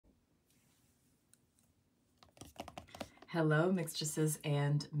Hello, Mixtresses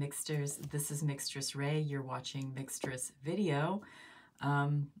and Mixters. This is Mixtress Ray. You're watching Mixtress video.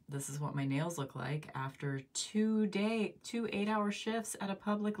 This is what my nails look like after two 8-hour shifts at a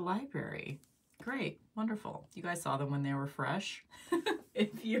public library. Great, wonderful. You guys saw them when they were fresh.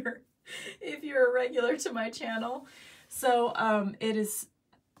 if you're a regular to my channel. So it is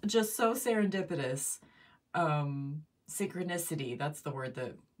just so serendipitous. Synchronicity, that's the word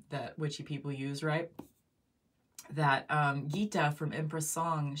that witchy people use, right? That Gita from Empress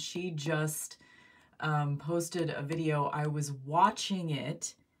Song, she just posted a video. I was watching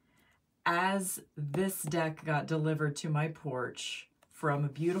it as this deck got delivered to my porch from a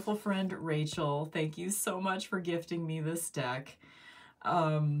beautiful friend, Rachel. Thank you so much for gifting me this deck.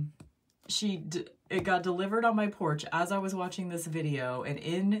 It got delivered on my porch as I was watching this video, and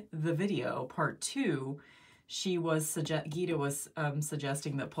in the video, part 2, Gita was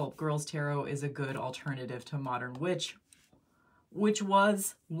suggesting that Pulp Girls Tarot is a good alternative to Modern Witch, which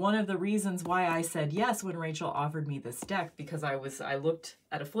was one of the reasons why I said yes when Rachel offered me this deck, because I looked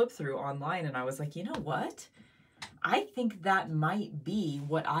at a flip through online and I was like, you know what? I think that might be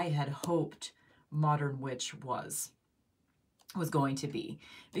what I had hoped Modern Witch was going to be.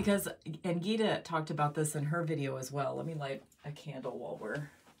 Because, and Gita talked about this in her video as well. Let me light a candle while we're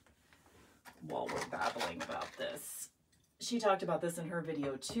babbling about this. She talked about this in her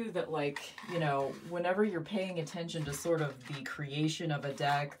video too, that, like, you know, whenever you're paying attention to sort of the creation of a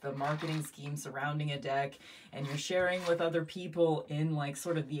deck, the marketing scheme surrounding a deck, and you're sharing with other people in, like,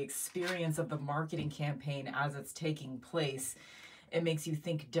 sort of the experience of the marketing campaign as it's taking place, it makes you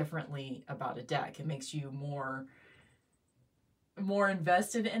think differently about a deck. It makes you more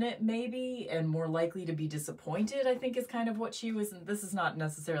invested in it, maybe, and more likely to be disappointed, I think, is kind of what she was. This is not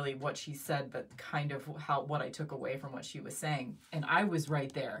necessarily what she said, but kind of what I took away from what she was saying. And I was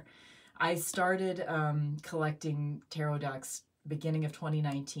right there. I started collecting tarot decks beginning of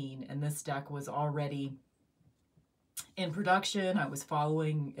 2019, and this deck was already in production. I was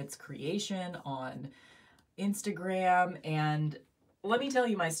following its creation on Instagram, and let me tell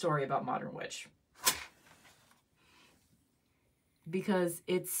you my story about Modern Witch, because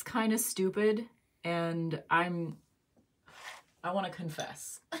it's kind of stupid, and I want to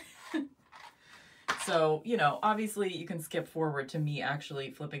confess. So, you know, obviously you can skip forward to me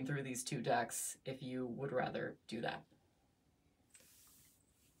actually flipping through these two decks if you would rather do that.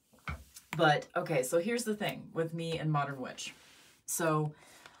 But, okay, so here's the thing with me and Modern Witch. So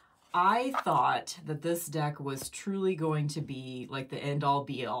I thought that this deck was truly going to be like the end-all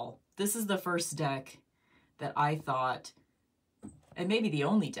be-all. This is the first deck that I thought, and maybe the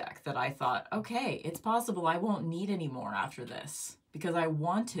only deck that I thought, okay, it's possible I won't need any more after this, because I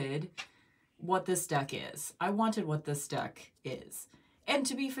wanted what this deck is. I wanted what this deck is. And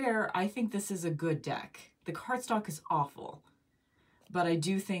to be fair, I think this is a good deck. The cardstock is awful, but I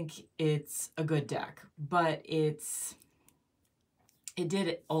do think it's a good deck. But it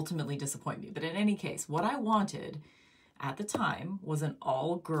did ultimately disappoint me. But in any case, what I wanted at the time was an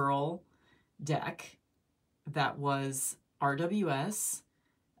all-girl deck that was RWS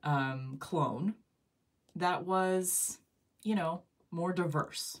clone, that was, you know, more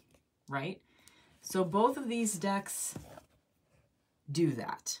diverse, right? So both of these decks do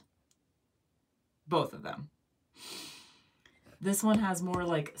that. Both of them. This one has more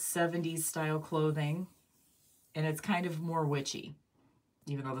like 70s style clothing, and it's kind of more witchy,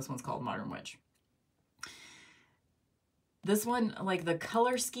 even though this one's called Modern Witch. This one, like, the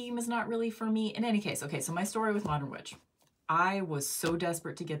color scheme is not really for me. In any case, okay, so my story with Modern Witch. I was so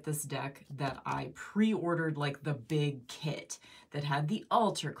desperate to get this deck that I pre-ordered, like, the big kit that had the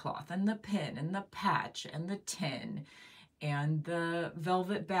altar cloth and the pin and the patch and the tin and the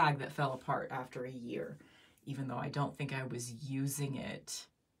velvet bag that fell apart after a year, even though I don't think I was using it.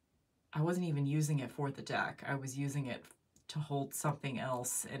 I wasn't even using it for the deck. I was using it to hold something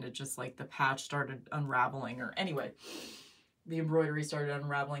else, and it just, like, the patch started unraveling, or anyway, the embroidery started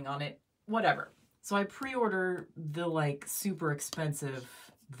unraveling on it, whatever. So I pre-ordered the, like, super expensive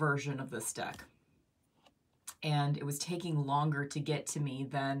version of this deck, and it was taking longer to get to me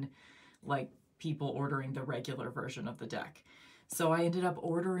than, like, people ordering the regular version of the deck. So I ended up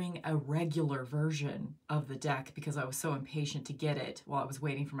ordering a regular version of the deck because I was so impatient to get it while I was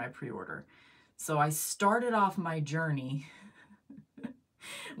waiting for my pre-order. So I started off my journey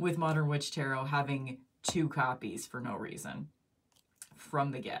with Modern Witch Tarot having 2 copies for no reason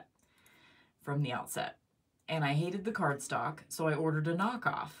from the outset. And I hated the cardstock, so I ordered a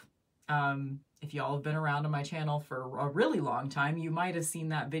knockoff. If y'all have been around on my channel for a really long time, you might have seen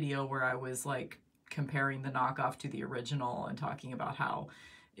that video where I was, like, comparing the knockoff to the original and talking about how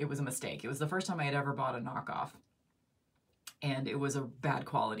it was a mistake. It was the first time I had ever bought a knockoff. and it was a bad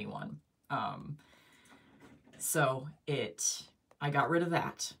quality one. So I got rid of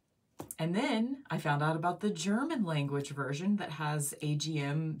that. And then I found out about the German language version that has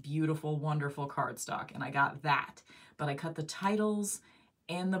AGM beautiful, wonderful cardstock, and I got that. But I cut the titles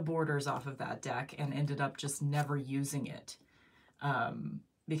and the borders off of that deck and ended up just never using it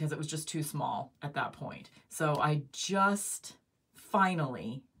because it was just too small at that point. So I just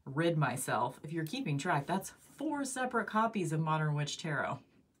finally rid myself. If you're keeping track, that's 4 separate copies of Modern Witch Tarot.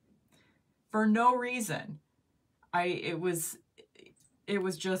 For no reason. It was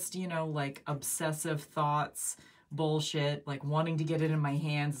just, you know, like obsessive thoughts, bullshit, like wanting to get it in my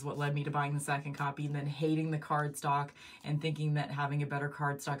hands is what led me to buying the second copy, and then hating the cardstock and thinking that having a better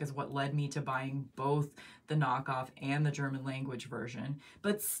cardstock is what led me to buying both the knockoff and the German language version.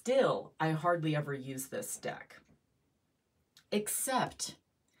 But still, I hardly ever use this deck. Except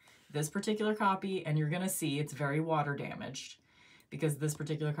this particular copy, and you're going to see it's very water damaged because this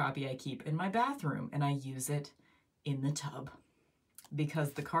particular copy I keep in my bathroom and I use it in the tub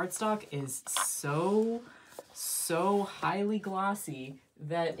because the cardstock is so highly glossy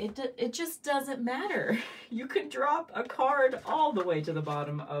that it just doesn't matter. You could drop a card all the way to the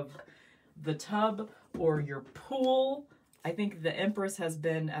bottom of the tub or your pool. I think the Empress has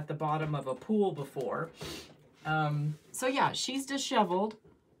been at the bottom of a pool before. So yeah, she's disheveled.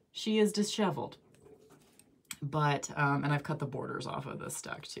 She is disheveled. But, and I've cut the borders off of this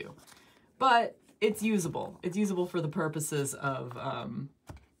deck too. But it's usable. It's usable for the purposes of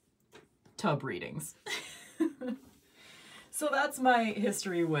tub readings. So that's my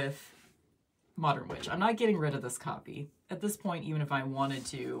history with Modern Witch. I'm not getting rid of this copy. At this point, even if I wanted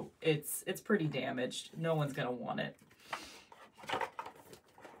to, it's pretty damaged. No one's going to want it.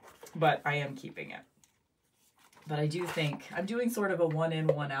 But I am keeping it. But I do think I'm doing sort of a one in,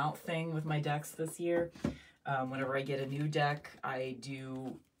 one out thing with my decks this year. Whenever I get a new deck, I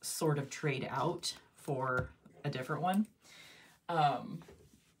do sort of trade out for a different one.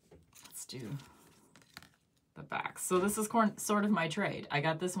 Let's do the back. So this is sort of my trade. I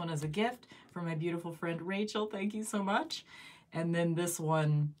got this one as a gift from my beautiful friend Rachel. Thank you so much. And then this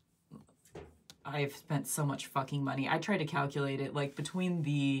one, I've spent so much fucking money. I try to calculate it, like between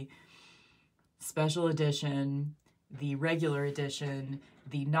the special edition, the regular edition,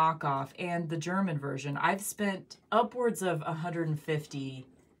 the knockoff, and the German version. I've spent upwards of $150,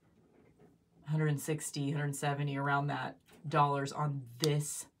 $160, $170, around that dollars on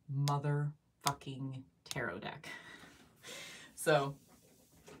this motherfucking tarot deck. So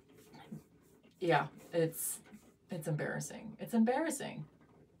yeah, it's embarrassing. It's embarrassing.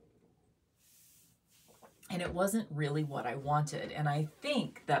 And it wasn't really what I wanted. And I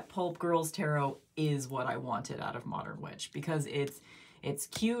think that Pulp Girls Tarot is what I wanted out of Modern Witch, because it's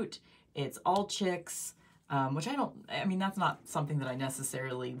cute, it's all chicks, which I mean, that's not something that I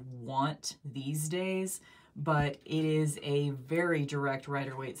necessarily want these days, but it is a very direct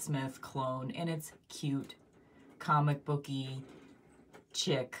Rider-Waite-Smith clone, and it's cute, comic booky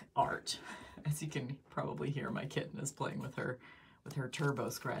chick art. As you can probably hear, my kitten is playing with her turbo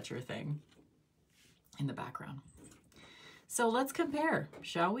scratcher thing in the background. So let's compare,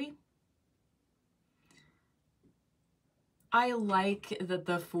 shall we? I like that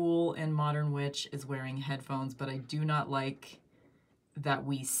the Fool in Modern Witch is wearing headphones, but I do not like that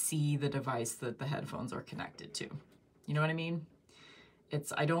we see the device that the headphones are connected to. You know what I mean?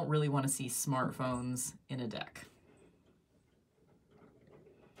 I don't really want to see smartphones in a deck.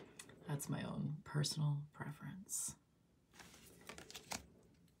 That's my own personal preference.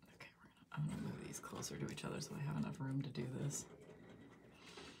 Okay, I'm gonna move these closer to each other so I have enough room to do this.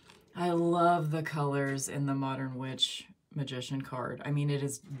 I love the colors in the Modern Witch Magician card. I mean, it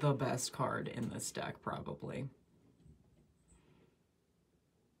is the best card in this deck, probably.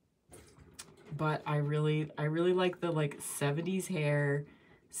 But I really like the 70s hair,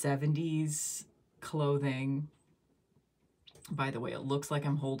 70s clothing. By the way, it looks like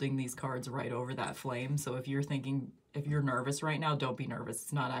I'm holding these cards right over that flame. So if you're nervous right now, don't be nervous.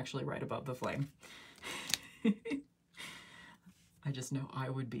 It's not actually right above the flame. I just know I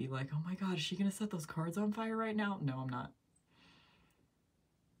would be like, oh my God, is she gonna set those cards on fire right now? No, I'm not.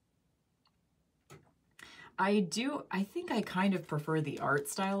 I think I kind of prefer the art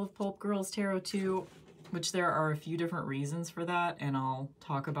style of Pulp Girls Tarot too, which there are a few different reasons for that, and I'll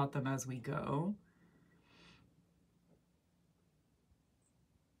talk about them as we go.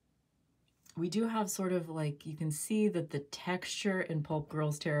 We do have sort of like, you can see that the texture in Pulp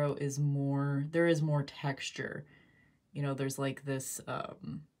Girls Tarot is more, there is more texture. You know, there's like this, I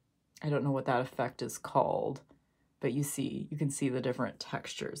don't know what that effect is called, but you can see the different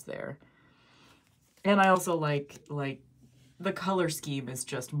textures there. And I also like the color scheme is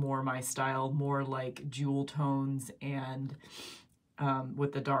just more my style, more like jewel tones and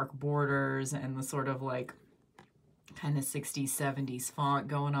with the dark borders and the sort of like kind of 60s, 70s font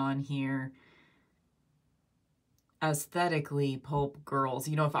going on here. Aesthetically, Pulp Girls,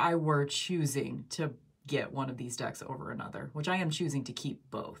 you know, if I were choosing to get one of these decks over another, which I am choosing to keep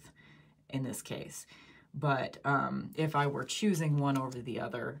both in this case, but if I were choosing one over the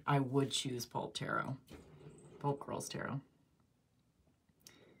other, I would choose Pulp Tarot. Pulp Girls Tarot.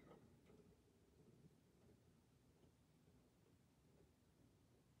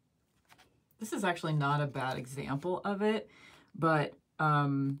 This is actually not a bad example of it, but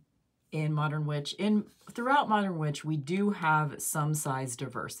in Modern Witch, throughout Modern Witch, we do have some size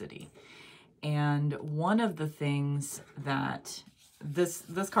diversity. And one of the things that this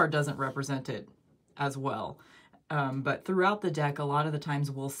card doesn't represent it as well, but throughout the deck, a lot of the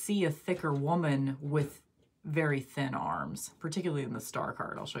times we'll see a thicker woman with very thin arms, particularly in the Star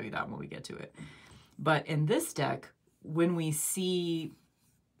card. I'll show you that when we get to it. But in this deck, when we see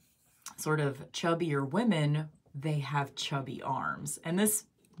sort of chubbier women, they have chubby arms. And this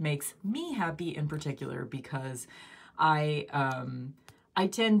makes me happy in particular because I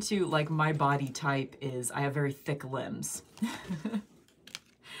tend to, like, my body type is, I have very thick limbs.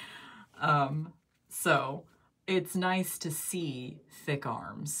 So it's nice to see thick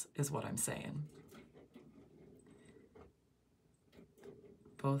arms is what I'm saying.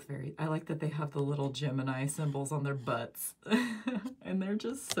 Both very, I like that they have the little Gemini symbols on their butts and they're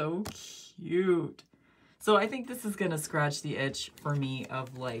just so cute. So I think this is gonna scratch the itch for me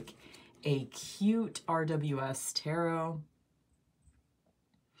of like a cute RWS tarot.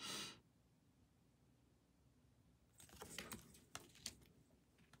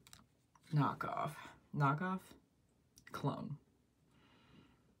 Knockoff, clone.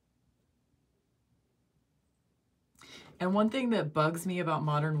 And one thing that bugs me about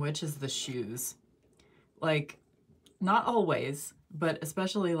Modern Witch is the shoes. Like, not always, but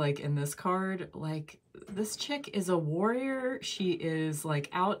especially like in this card, like this chick is a warrior. She is like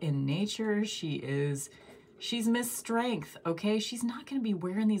out in nature. She's Miss Strength, okay? She's not gonna be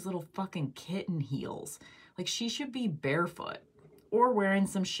wearing these little fucking kitten heels. Like, she should be barefoot or wearing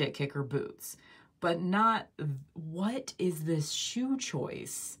some shit kicker boots, but not, what is this shoe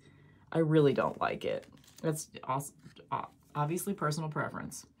choice? I really don't like it. That's awesome. Obviously personal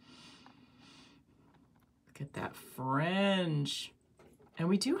preference. Look at that fringe. And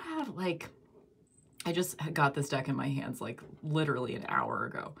we do have like, I just got this deck in my hands like literally an hour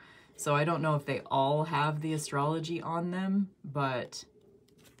ago. So I don't know if they all have the astrology on them, but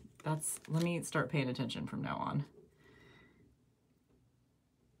let me start paying attention from now on.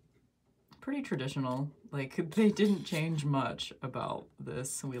 Pretty traditional. Like, they didn't change much about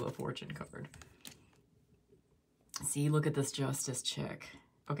this Wheel of Fortune card. See, look at this Justice chick.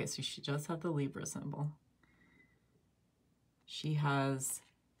 Okay, so she does have the Libra symbol. She has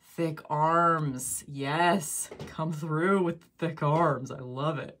thick arms. Yes, come through with thick arms. I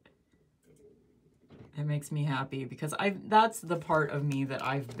love it. It makes me happy because that's the part of me that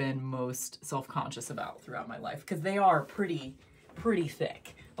I've been most self-conscious about throughout my life, because they are pretty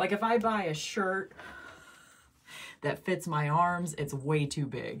thick. Like, if I buy a shirt that fits my arms, it's way too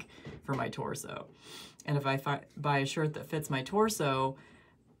big for my torso. And if I buy a shirt that fits my torso,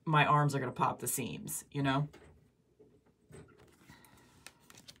 my arms are going to pop the seams, you know?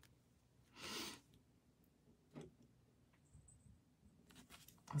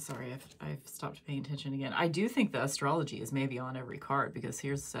 I'm sorry, I've stopped paying attention again. I do think the astrology is maybe on every card, because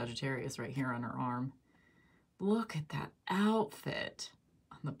here's Sagittarius right here on her arm. Look at that outfit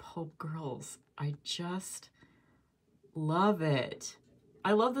on the Pulp Girls. I just love it.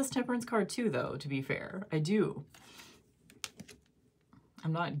 I love this Temperance card too, though, to be fair. I do.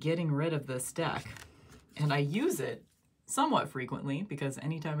 I'm not getting rid of this deck. And I use it somewhat frequently, because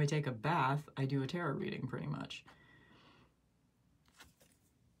anytime I take a bath, I do a tarot reading pretty much.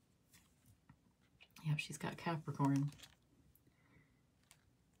 Yep, she's got Capricorn.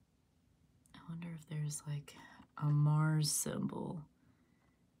 I wonder if there's like a Mars symbol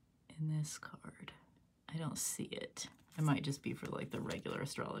in this card. I don't see it. It might just be for like the regular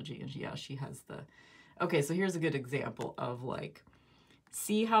astrology. And yeah, she has the... Okay, so here's a good example of like,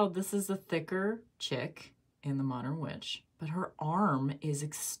 see how this is a thicker chick in the Modern Witch, but her arm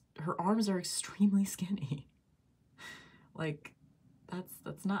is, her arms are extremely skinny. Like,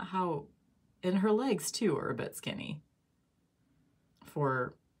 that's not how... And her legs too are a bit skinny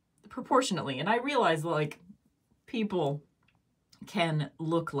for proportionately. And I realize like people can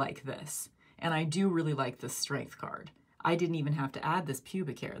look like this. And I do really like this Strength card. I didn't even have to add this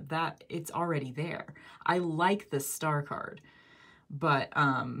pubic hair. That it's already there. I like this star card, but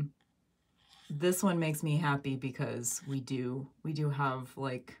this one makes me happy because we do have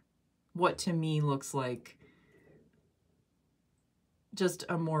like what to me looks like just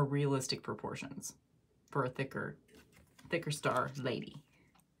a more realistic proportions for a thicker star lady.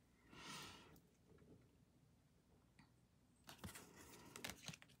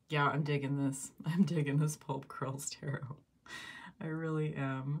 Yeah, I'm digging this. I'm digging this Pulp Girls Tarot. I really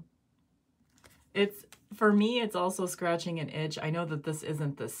am. It's, for me, it's also scratching an itch. I know that this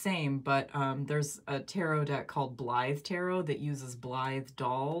isn't the same, but there's a tarot deck called Blythe Tarot that uses Blythe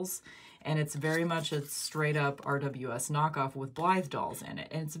dolls, and it's very much a straight up RWS knockoff with Blythe dolls in it.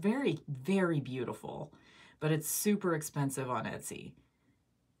 And it's very, very beautiful, but it's super expensive on Etsy.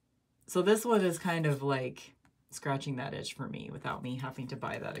 So this one is kind of like scratching that itch for me without me having to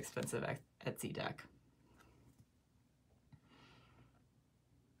buy that expensive Etsy deck.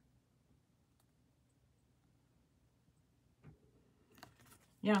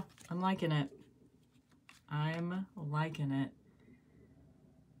 Yeah, I'm liking it. I'm liking it.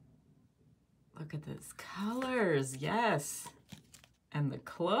 Look at this. Colors, yes. And the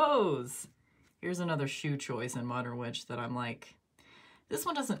clothes. Here's another shoe choice in Modern Witch that I'm like, this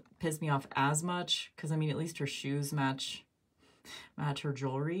one doesn't piss me off as much, because I mean, at least her shoes match her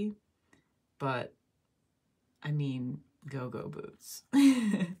jewelry. But, I mean, go-go boots.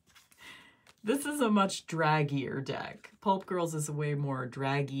 This is a much draggier deck. Pulp Girls is way more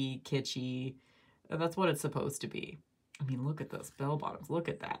draggy, kitschy. That's what it's supposed to be. I mean, look at those bell bottoms. Look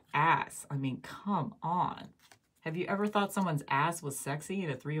at that ass. I mean, come on. Have you ever thought someone's ass was sexy in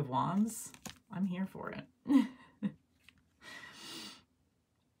a Three of Wands? I'm here for it.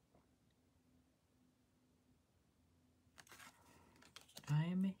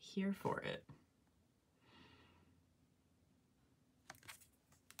 I'm here for it.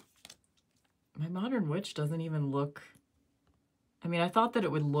 My Modern Witch doesn't even look... I mean, I thought that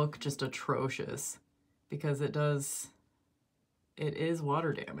it would look just atrocious because it is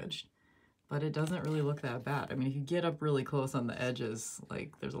water damaged, but it doesn't really look that bad. I mean, if you get up really close on the edges,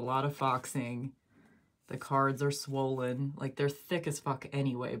 like there's a lot of foxing. The cards are swollen. Like they're thick as fuck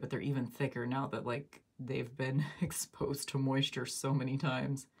anyway, but they're even thicker now that like they've been exposed to moisture so many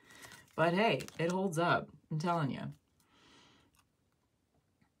times. But hey, it holds up. I'm telling you.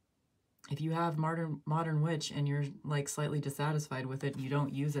 If you have Modern Witch and you're like slightly dissatisfied with it and you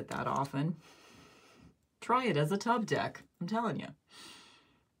don't use it that often, try it as a tub deck. I'm telling you.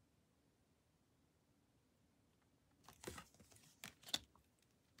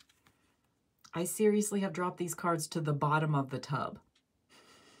 I seriously have dropped these cards to the bottom of the tub.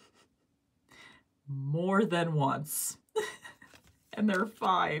 More than once. And they're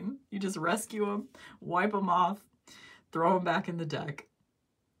fine. You just rescue them, wipe them off, throw them back in the deck.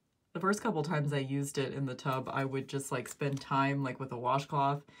 The first couple times I used it in the tub, I would just like spend time like with a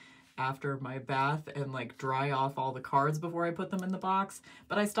washcloth after my bath and like dry off all the cards before I put them in the box.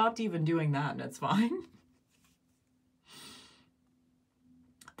 But I stopped even doing that and it's fine.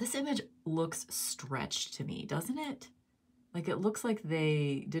 This image looks stretched to me, doesn't it? Like it looks like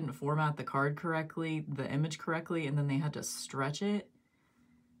they didn't format the card correctly, the image correctly, and then they had to stretch it.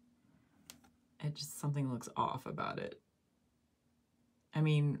 It just, something looks off about it. I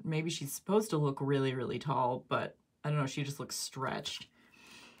mean, maybe she's supposed to look really, really tall, but I don't know, she just looks stretched.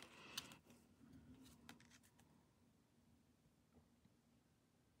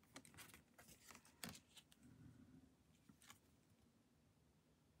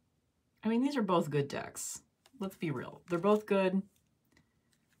 I mean, these are both good decks. Let's be real. They're both good,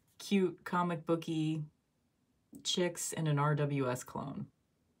 cute, comic booky chicks in an RWS clone.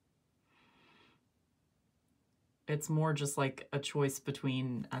 It's more just like a choice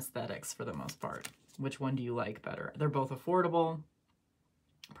between aesthetics for the most part. Which one do you like better? They're both affordable,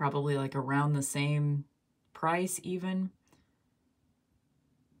 probably like around the same price even.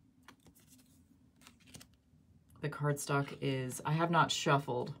 The cardstock is, I have not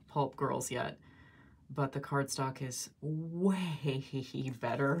shuffled Pulp Girls yet, but the cardstock is way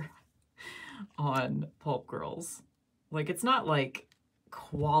better on Pulp Girls. Like, it's not like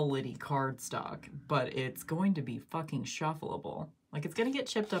quality cardstock, but it's going to be fucking shuffleable. Like, it's going to get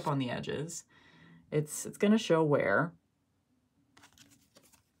chipped up on the edges. It's going to show wear.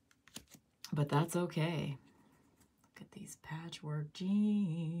 But that's okay. Look at these patchwork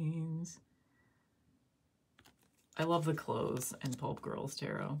jeans. I love the clothes in Pulp Girls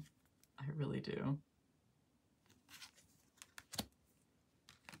Tarot. I really do.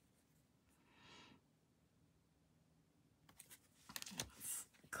 Let's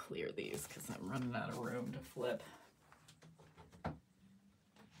clear these because I'm running out of room to flip.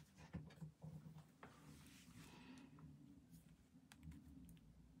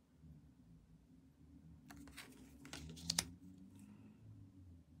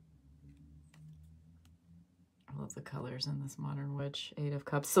 love the colors in this Modern Witch 8 of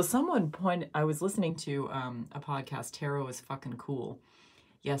Cups. So I was listening to a podcast, Tarot is Fucking Cool,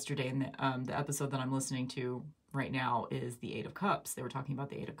 yesterday, and the episode that I'm listening to right now is the 8 of Cups. They were talking about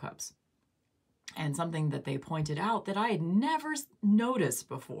the 8 of Cups. And something that they pointed out that I had never noticed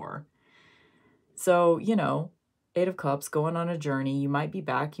before. So, you know, 8 of Cups, going on a journey. You might be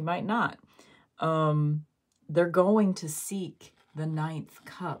back, you might not. They're going to seek the 9th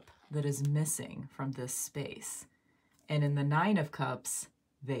cup that is missing from this space. And in the 9 of Cups,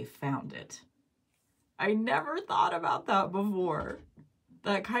 they found it. I never thought about that before.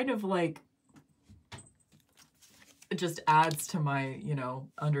 That kind of like, it just adds to my, you know,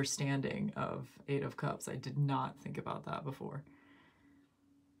 understanding of 8 of Cups. I did not think about that before.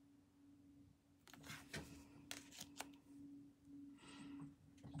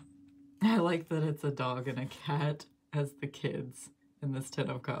 I like that it's a dog and a cat as the kids in this 10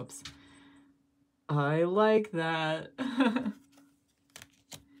 of Cups. I like that.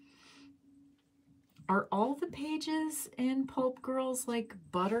 Are all the pages in Pulp Girls like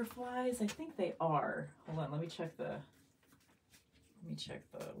butterflies? I think they are. Hold on, let me check the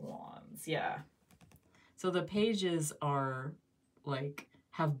wands. Yeah. So the pages are like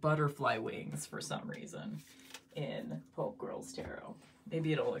have butterfly wings for some reason in Pulp Girls Tarot.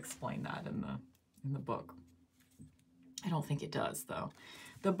 Maybe it'll explain that in the book. I don't think it does though.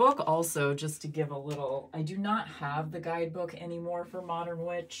 The book also, just to give a little, I do not have the guidebook anymore for Modern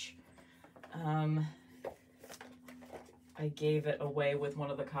Witch. I gave it away with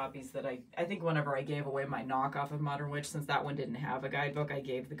one of the copies that I think whenever I gave away my knockoff of Modern Witch, since that one didn't have a guidebook, I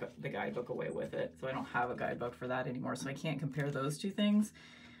gave the guidebook away with it. So I don't have a guidebook for that anymore. So I can't compare those two things.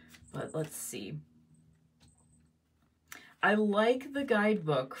 But let's see. I like the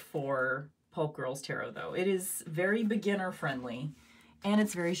guidebook for Pulp Girls Tarot though. It is very beginner friendly and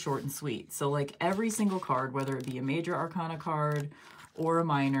it's very short and sweet. So like every single card, whether it be a major arcana card or a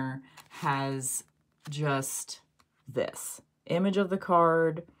minor, has just this image of the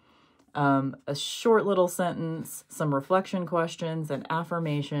card, a short little sentence, some reflection questions, an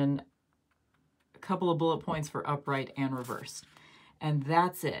affirmation, a couple of bullet points for upright and reversed. And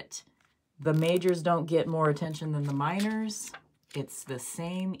that's it. The majors don't get more attention than the minors. It's the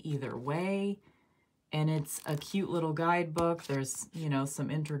same either way. And it's a cute little guidebook. There's, you know, some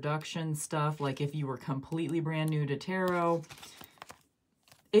introduction stuff. Like if you were completely brand new to tarot.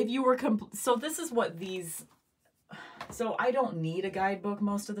 If you were, so this is what these, so I don't need a guidebook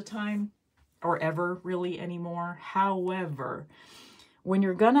most of the time. Or ever really anymore. However, when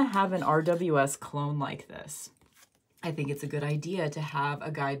you're going to have an RWS clone like this, I think it's a good idea to have a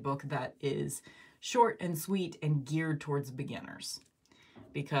guidebook that is short and sweet and geared towards beginners.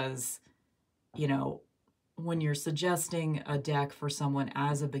 Because, you know, when you're suggesting a deck for someone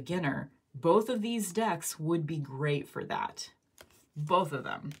as a beginner, both of these decks would be great for that. Both of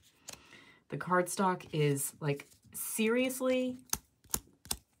them. The cardstock is like, seriously,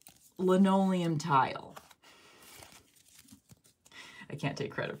 linoleum tile. I can't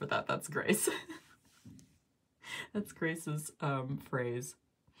take credit for that. That's Grace. That's Grace's phrase.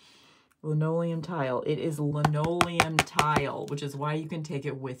 Linoleum tile. It is linoleum tile, which is why you can take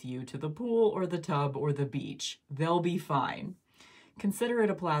it with you to the pool or the tub or the beach. They'll be fine. Consider it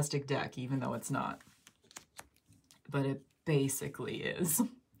a plastic deck, even though it's not. But it basically is.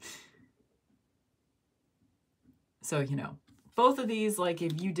 So, you know, both of these, like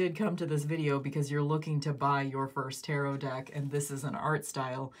if you did come to this video because you're looking to buy your first tarot deck and this is an art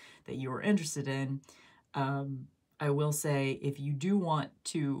style that you are interested in, I will say if you do want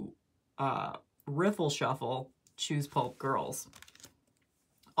to riffle shuffle, choose Pulp Girls.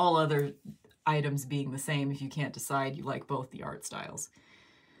 All other items being the same if you can't decide you like both the art styles.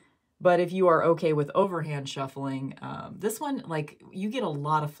 But if you are okay with overhand shuffling, this one, like, you get a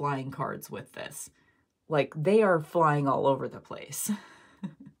lot of flying cards with this. Like, they are flying all over the place.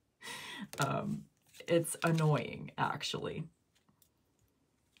 It's annoying, actually.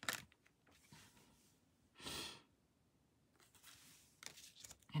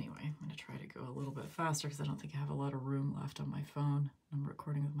 Anyway, I'm going to try to go a little bit faster because I don't think I have a lot of room left on my phone. I'm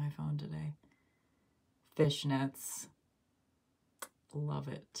recording with my phone today. Fishnets. Love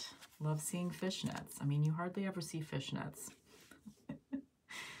it. Love seeing fishnets. I mean, you hardly ever see fishnets.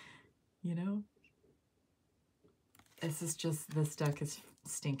 You know? This is just, this deck is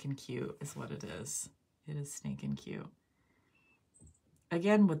stinking cute, is what it is. It is stinking cute.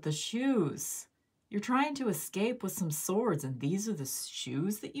 Again, with the shoes. You're trying to escape with some swords, and these are the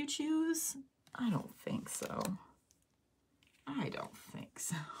shoes that you choose? I don't think so. I don't think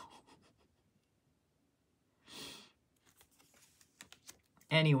so.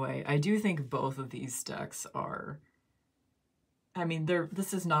 Anyway, I do think both of these decks are, I mean,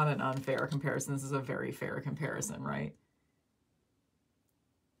 this is not an unfair comparison. This is a very fair comparison, right?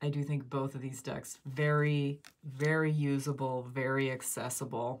 I do think both of these decks very, very usable, very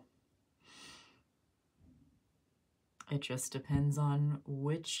accessible. It just depends on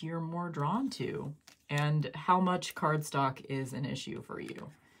which you're more drawn to and how much cardstock is an issue for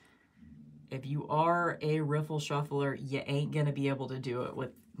you. If you are a riffle shuffler, you ain't gonna be able to do it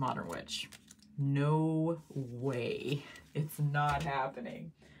with Modern Witch. No way. It's not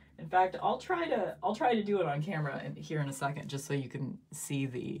happening. In fact, I'll try to do it on camera here in a second, just so you can see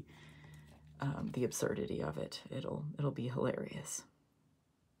the absurdity of it. It'll be hilarious.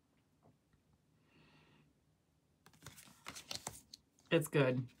 It's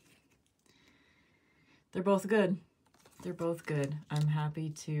good. They're both good. They're both good. I'm happy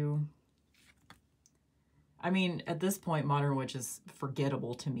to... I mean, at this point, Modern Witch is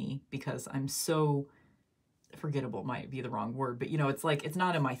forgettable to me because I'm so... Forgettable might be the wrong word, but you know, it's like, it's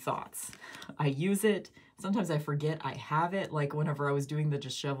not in my thoughts. I use it. Sometimes I forget I have it. Like whenever I was doing the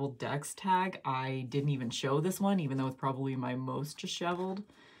disheveled decks tag, I didn't even show this one, even though it's probably my most disheveled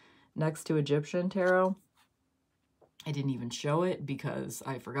next to Egyptian tarot. I didn't even show it because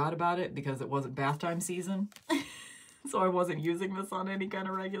I forgot about it because it wasn't bath time season. So I wasn't using this on any kind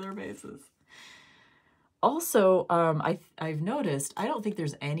of regular basis. Also, I've noticed, I don't think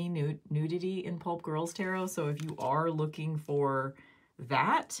there's any nudity in Pulp Girls Tarot, so if you are looking for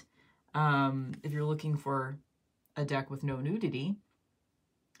that, if you're looking for a deck with no nudity,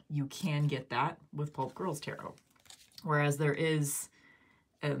 you can get that with Pulp Girls Tarot. Whereas there is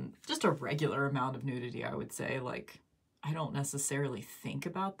just a regular amount of nudity, I would say. Like, I don't necessarily think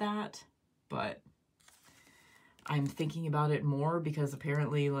about that, but I'm thinking about it more because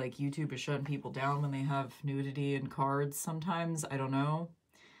apparently like YouTube is shutting people down when they have nudity in cards sometimes. I don't know.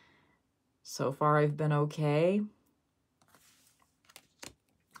 So far I've been okay.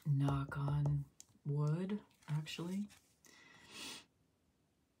 Knock on wood, actually.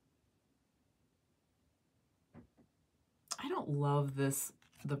 I don't love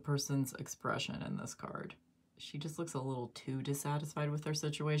the person's expression in this card. She just looks a little too dissatisfied with their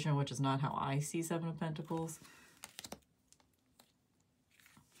situation, which is not how I see Seven of Pentacles.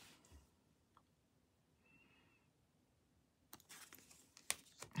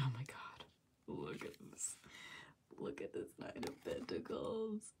 Oh my God, look at this. Look at this Nine of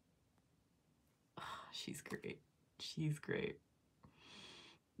Pentacles. Oh, she's great. She's great.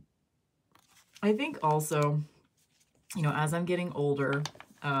 I think also, you know, as I'm getting older,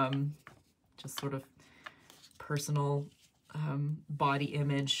 just sort of personal body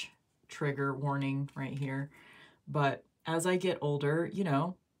image trigger warning right here. But as I get older, you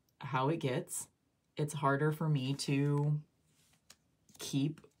know, how it gets, it's harder for me to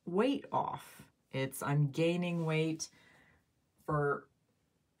keep weight off. I'm gaining weight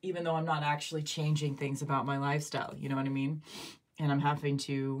even though I'm not actually changing things about my lifestyle, you know what I mean? And I'm having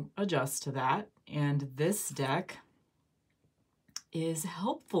to adjust to that. And this deck is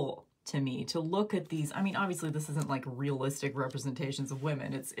helpful to me to look at these. I mean, obviously this isn't like realistic representations of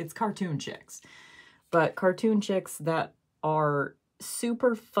women. It's cartoon chicks, but cartoon chicks that are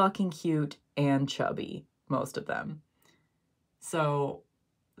super fucking cute and chubby, most of them. So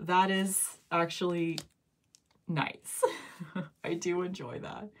that is actually nice. I do enjoy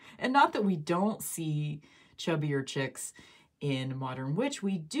that. And not that we don't see chubbier chicks in Modern Witch,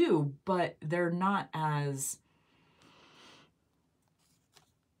 we do, but they're not as,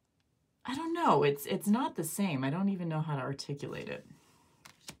 I don't know, it's not the same. I don't even know how to articulate it.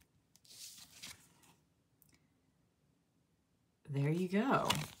 There you go.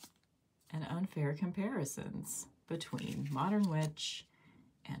 And unfair comparisons between Modern Witch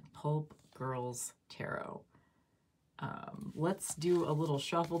and Pulp Girls Tarot. Let's do a little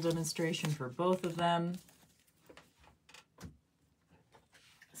shuffle demonstration for both of them.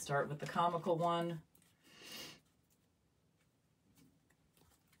 Start with the comical one.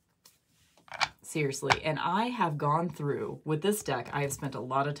 Seriously, and I have gone through, with this deck, I have spent a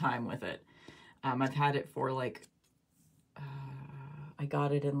lot of time with it. I've had it for like, I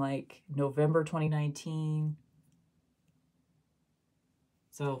got it in like November 2019.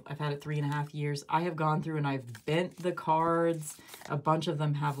 So I've had it 3.5 years. I have gone through and I've bent the cards. A bunch of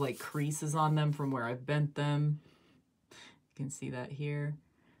them have like creases on them from where I've bent them. You can see that here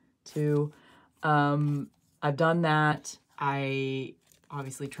too. I've done that. I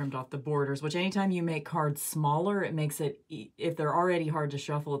obviously trimmed off the borders, which anytime you make cards smaller, it makes it, if they're already hard to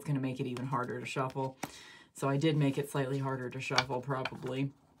shuffle, it's going to make it even harder to shuffle. So I did make it slightly harder to shuffle probably.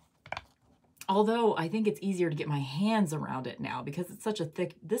 Although I think it's easier to get my hands around it now because it's such a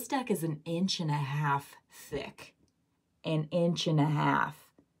thick, this deck is 1.5 inches thick. 1.5 inches. I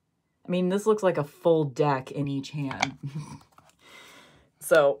mean, this looks like a full deck in each hand.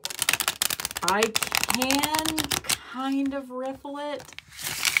 So I can kind of riffle it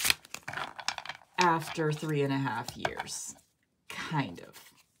after 3.5 years. Kind of.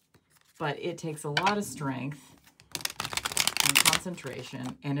 But it takes a lot of strength and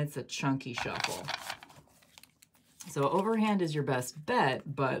concentration, and it's a chunky shuffle. So overhand is your best bet,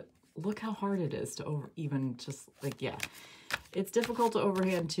 but look how hard it is to even just like, yeah. It's difficult to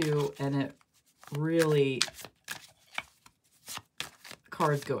overhand too, and it really,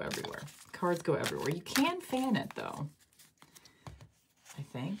 cards go everywhere. Cards go everywhere. You can fan it though, I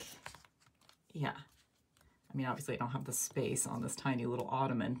think. Yeah. I mean, obviously I don't have the space on this tiny little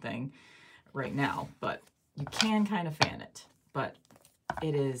ottoman thing right now, but you can kind of fan it. But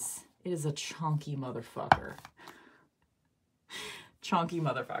it is a chunky motherfucker. Chunky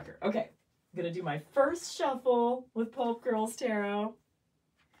motherfucker. Okay, I'm gonna do my first shuffle with Pulp Girls Tarot.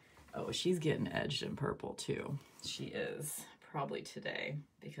 Oh, she's getting edged in purple too. She is. Probably today,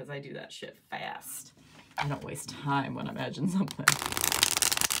 because I do that shit fast. I don't waste time when I'm edging something.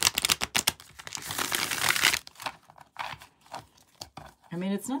 I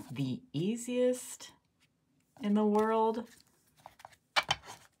mean, it's not the easiest in the world,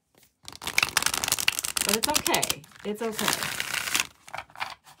 but it's okay. It's okay.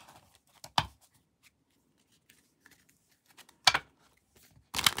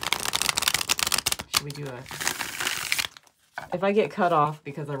 Should we do a... If I get cut off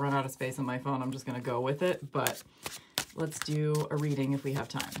because I run out of space on my phone, I'm just going to go with it, but let's do a reading if we have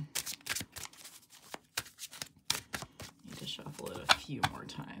time. Need to shuffle it a few more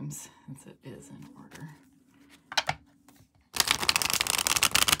times since it is in order.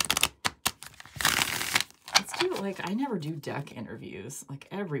 Let's do, like, I never do deck interviews. Like,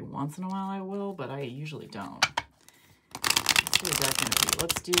 every once in a while I will, but I usually don't. Let's do a deck interview.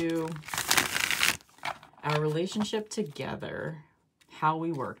 Let's do our relationship together, how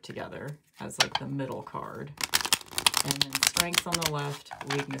we work together as like the middle card, and then strengths on the left,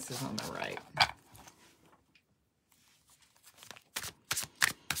 weaknesses on the right.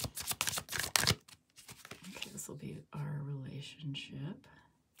 Okay, this will be our relationship.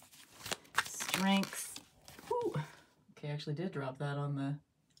 Strengths. Ooh. Okay, I actually did drop that on the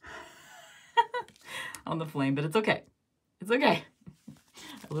on the flame, but it's okay. It's okay.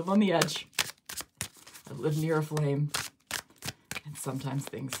 I live on the edge. I live near a flame, and sometimes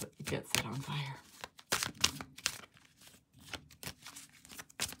things get set on fire.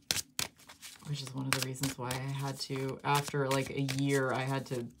 Which is one of the reasons why I had to, after like a year, I had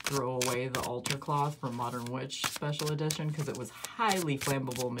to throw away the altar cloth from Modern Witch Special Edition because it was highly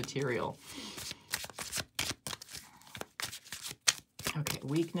flammable material. Okay,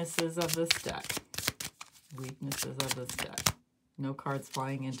 weaknesses of this deck. Weaknesses of this deck. No cards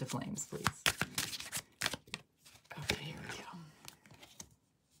flying into flames, please. Okay, here we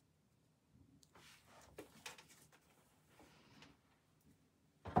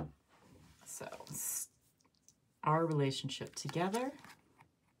go. So, our relationship together.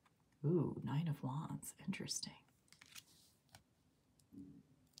 Ooh, Nine of Wands. Interesting.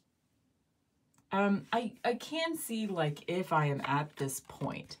 I can see, like, if I am at this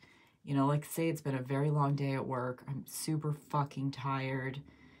point, you know, like, say it's been a very long day at work, I'm super fucking tired,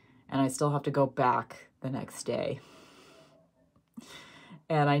 and I still have to go back the next day.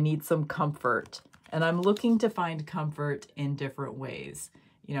 And I need some comfort. And I'm looking to find comfort in different ways,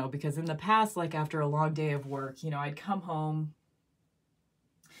 you know, because in the past, like, after a long day of work, you know, I'd come home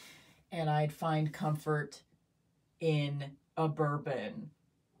and I'd find comfort in a bourbon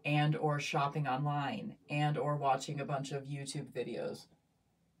and or shopping online and or watching a bunch of YouTube videos,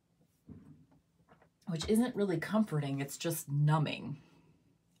 which isn't really comforting. It's just numbing.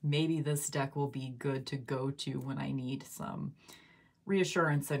 Maybe this deck will be good to go to when I need some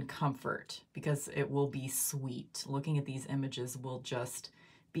reassurance and comfort, because it will be sweet. Looking at these images will just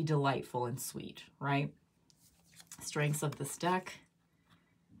be delightful and sweet, right? Strengths of this deck.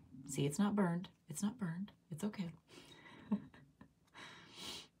 See, it's not burned. It's not burned. It's okay.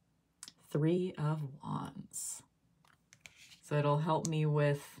 Three of Wands. So it'll help me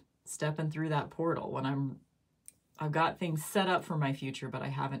with stepping through that portal when I've got things set up for my future, but I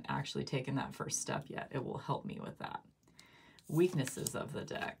haven't actually taken that first step yet. It will help me with that. Weaknesses of the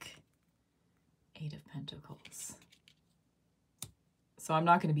deck. Eight of Pentacles. So I'm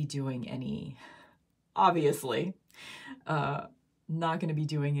not going to be doing any, obviously, not going to be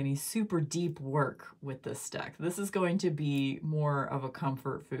doing any super deep work with this deck. This is going to be more of a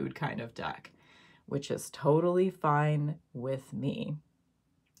comfort food kind of deck, which is totally fine with me.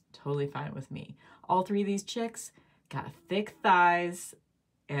 Totally fine with me. All three of these chicks got thick thighs,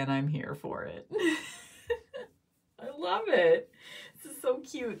 and I'm here for it. I love it. This is so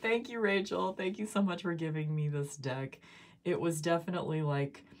cute. Thank you, Rachel. Thank you so much for giving me this deck. It was definitely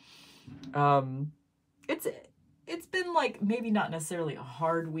like, it's been like maybe not necessarily a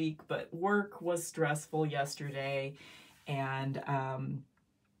hard week, but work was stressful yesterday, and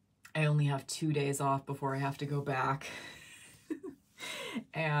I only have 2 days off before I have to go back.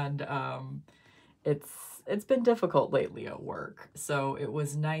 And it's been difficult lately at work. So it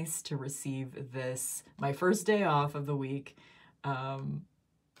was nice to receive this, my first day off of the week,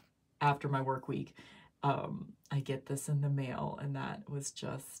 after my work week. I get this in the mail, and that was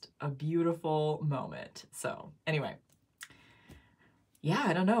just a beautiful moment. So anyway, yeah,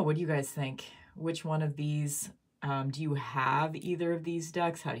 I don't know. What do you guys think? Which one of these, do you have either of these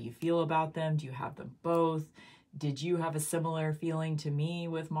decks? How do you feel about them? Do you have them both? Did you have a similar feeling to me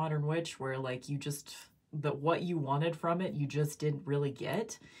with Modern Witch, where like you just, what you wanted from it, you just didn't really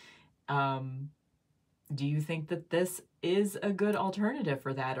get? Do you think that this is a good alternative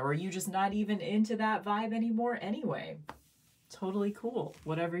for that? Or are you just not even into that vibe anymore anyway? Totally cool.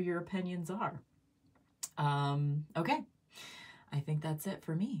 Whatever your opinions are. Okay. I think that's it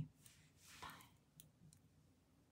for me.